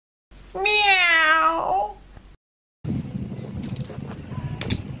Meow.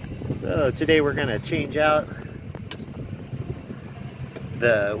 So today we're gonna change out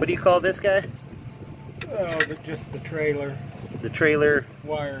the, what do you call this guy? Oh, just the trailer. The trailer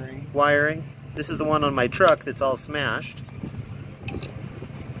wiring. This is the one on my truck that's all smashed.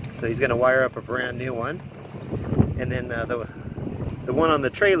 So he's gonna wire up a brand new one. And then the one on the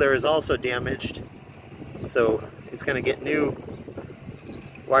trailer is also damaged. So it's gonna get new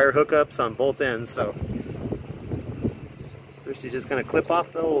wire hookups on both ends. So first he's just gonna clip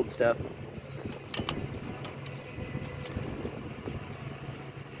off the old stuff.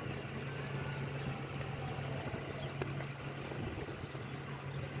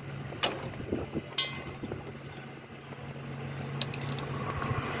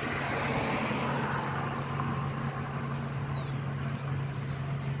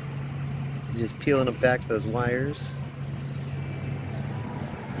 Just peeling them back, those wires.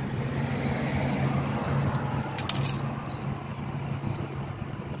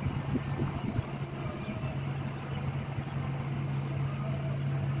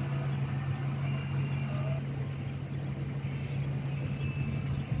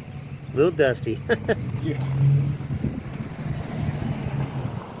 A little dusty. Yeah.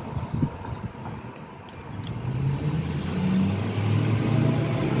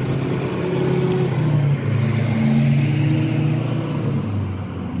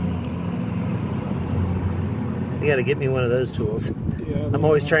 You gotta get me one of those tools. Yeah, I'm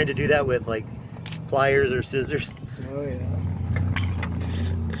always trying to do that with like pliers or scissors. Oh yeah.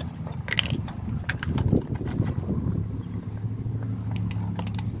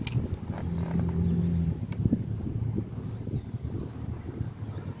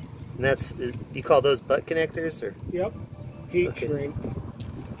 And that's, you call those butt connectors, or? Yep. Heat Okay. shrink.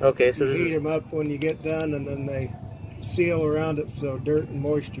 Okay, so You this heat is, them up when you get done, and then they seal around it so dirt and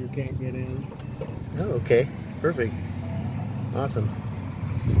moisture can't get in. oh, okay, perfect, awesome.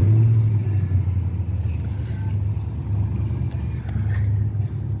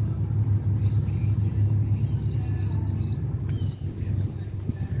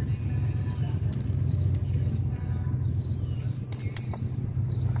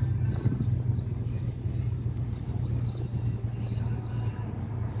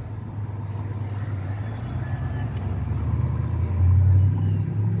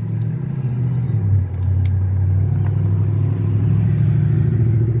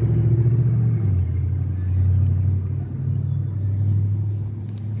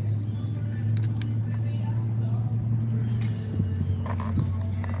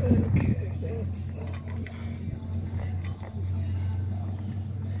 Okay, that's that one.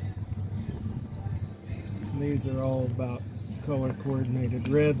 And these are all about color coordinated.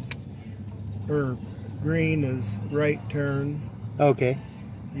 Red's or green is right turn, Okay,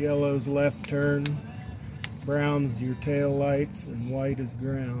 yellow's left turn, brown's your tail lights, and white is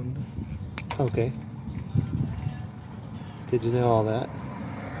ground. okay. Good to know all that.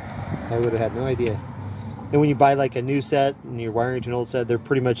 I would have had no idea. And when you buy like a new set and you're wiring to an old set, they're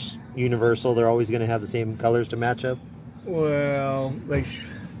pretty much universal. They're always going to have the same colors to match up. Well,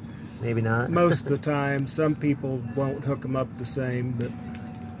 Maybe not. most of the time, some people won't hook them up the same, but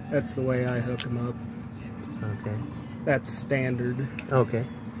that's the way I hook them up. Okay. That's standard. Okay.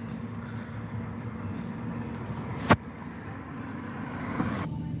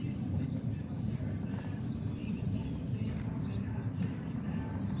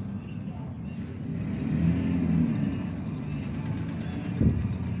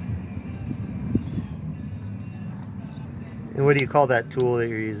 And what do you call that tool that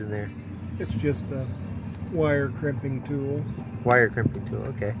you're using there? It's just a wire crimping tool. Wire crimping tool,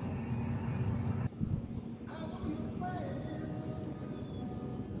 okay.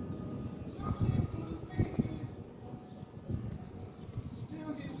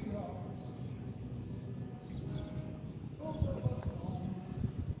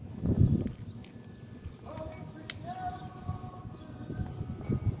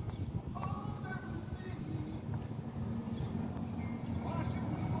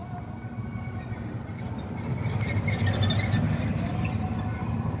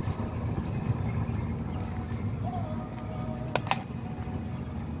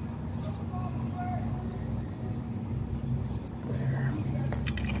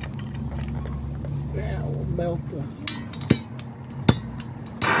 Yeah, we'll melt the...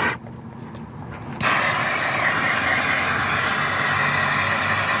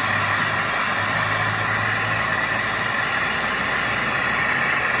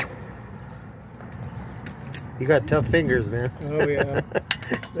 You got tough fingers, man. Oh yeah,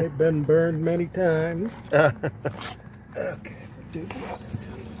 they've been burned many times. Okay, we'll do the other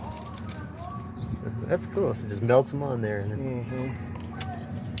end. That's cool. So just melts them on there. And then...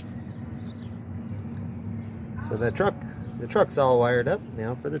 So the truck's all wired up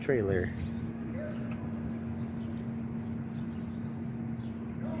now for the trailer.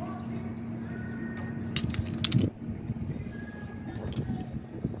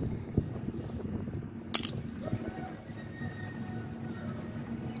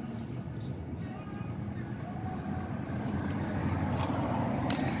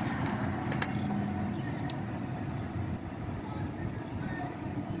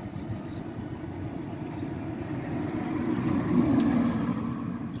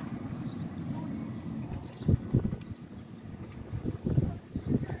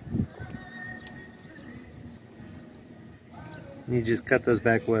 You just cut those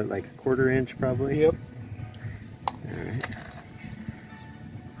back, what, like a 1/4 inch probably? Yep. Alright.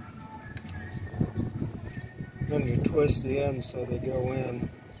 Then you twist the ends so they go in.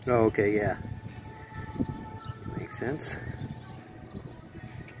 Oh, okay, yeah. Makes sense.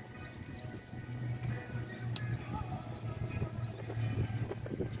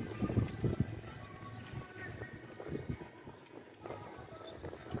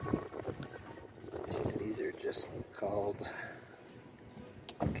 So these are just called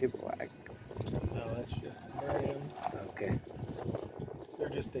Kiblack. No, that's just a brand. Okay. They're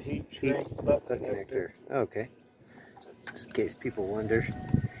just a heat shrink butt connector. Okay. Just in case people wonder.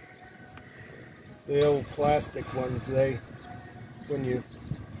 The old plastic ones, when you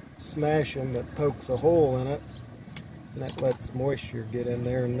smash them, it pokes a hole in it, and that lets moisture get in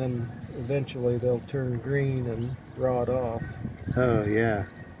there, and then eventually they'll turn green and rot off. Oh, yeah.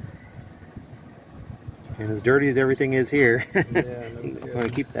 And as dirty as everything is here, Yeah, no you kidding. want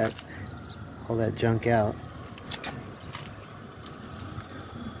to keep all that junk out.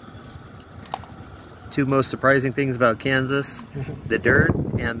 Two most surprising things about Kansas: the dirt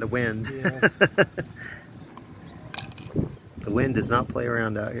and the wind. Yeah. The wind does not play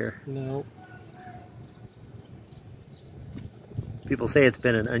around out here. No. People say it's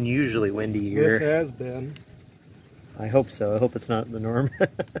been an unusually windy year. This has been. I hope so. I hope it's not the norm.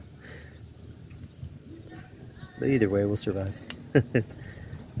 But either way, we'll survive.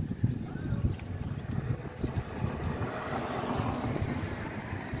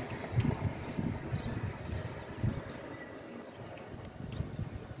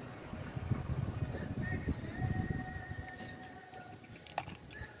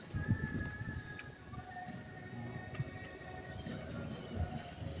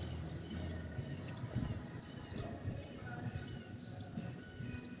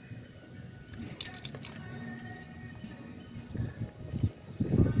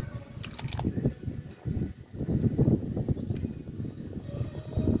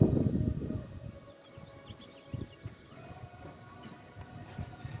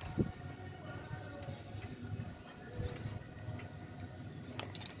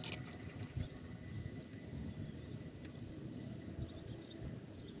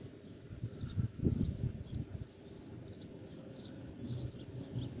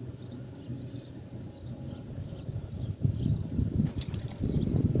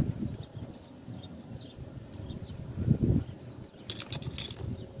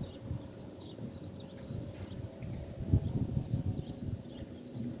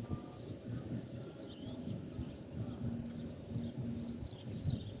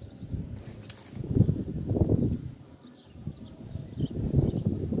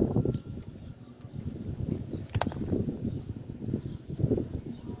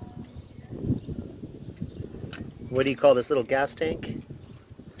 What do you call this little gas tank?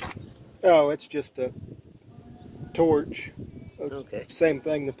 Oh, it's just a torch. Okay. Same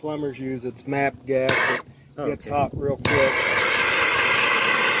thing the plumbers use. It's MAP gas. It gets Okay. hot real quick.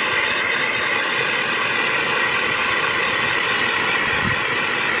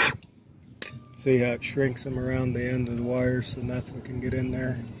 See how it shrinks them around the end of the wires so nothing can get in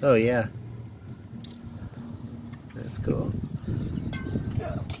there. Oh yeah. That's cool.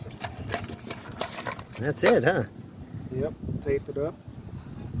 That's it, huh? Yep, tape it up.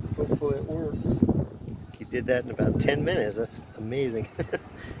 Hopefully it works. You did that in about 10 minutes. That's amazing.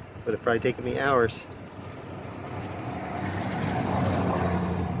 Would have probably taken me hours.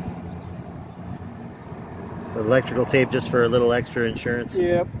 Electrical tape just for a little extra insurance.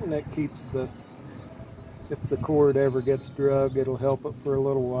 Yep, and that keeps if the cord ever gets drug, it'll help it for a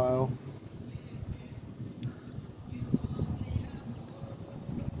little while.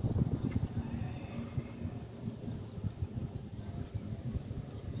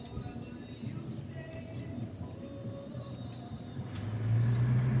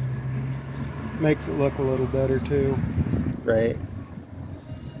 Makes it look a little better too. Right.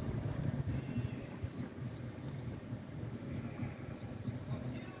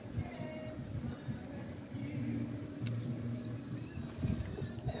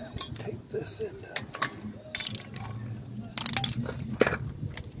 this end up.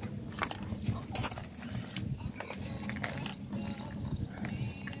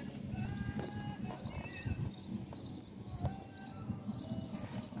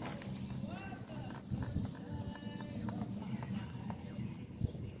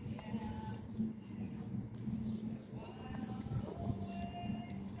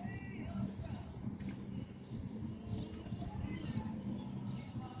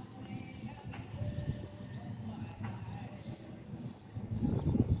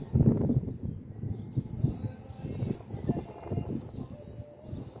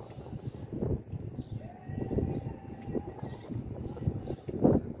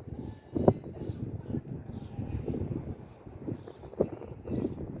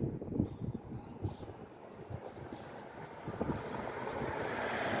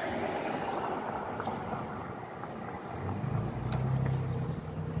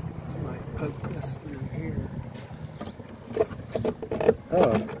 Poke this through here.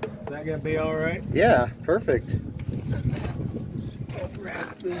 Oh, Is that gonna be all right? yeah, perfect. I'll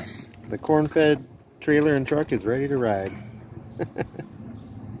wrap this. The corn-fed trailer and truck is ready to ride.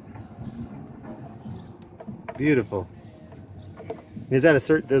 Beautiful. Is that a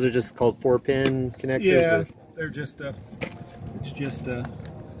certain? Those are just called 4-pin connectors. Yeah, or? they're just a. It's just a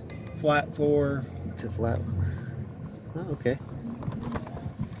flat 4. It's a flat. Oh, okay.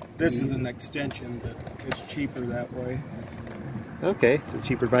 This is an extension, but it's cheaper that way. Okay, so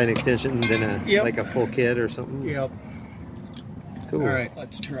cheaper by an extension than a Yep. like a full kit or something. Yep. Cool. All right,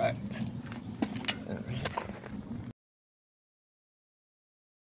 let's try it.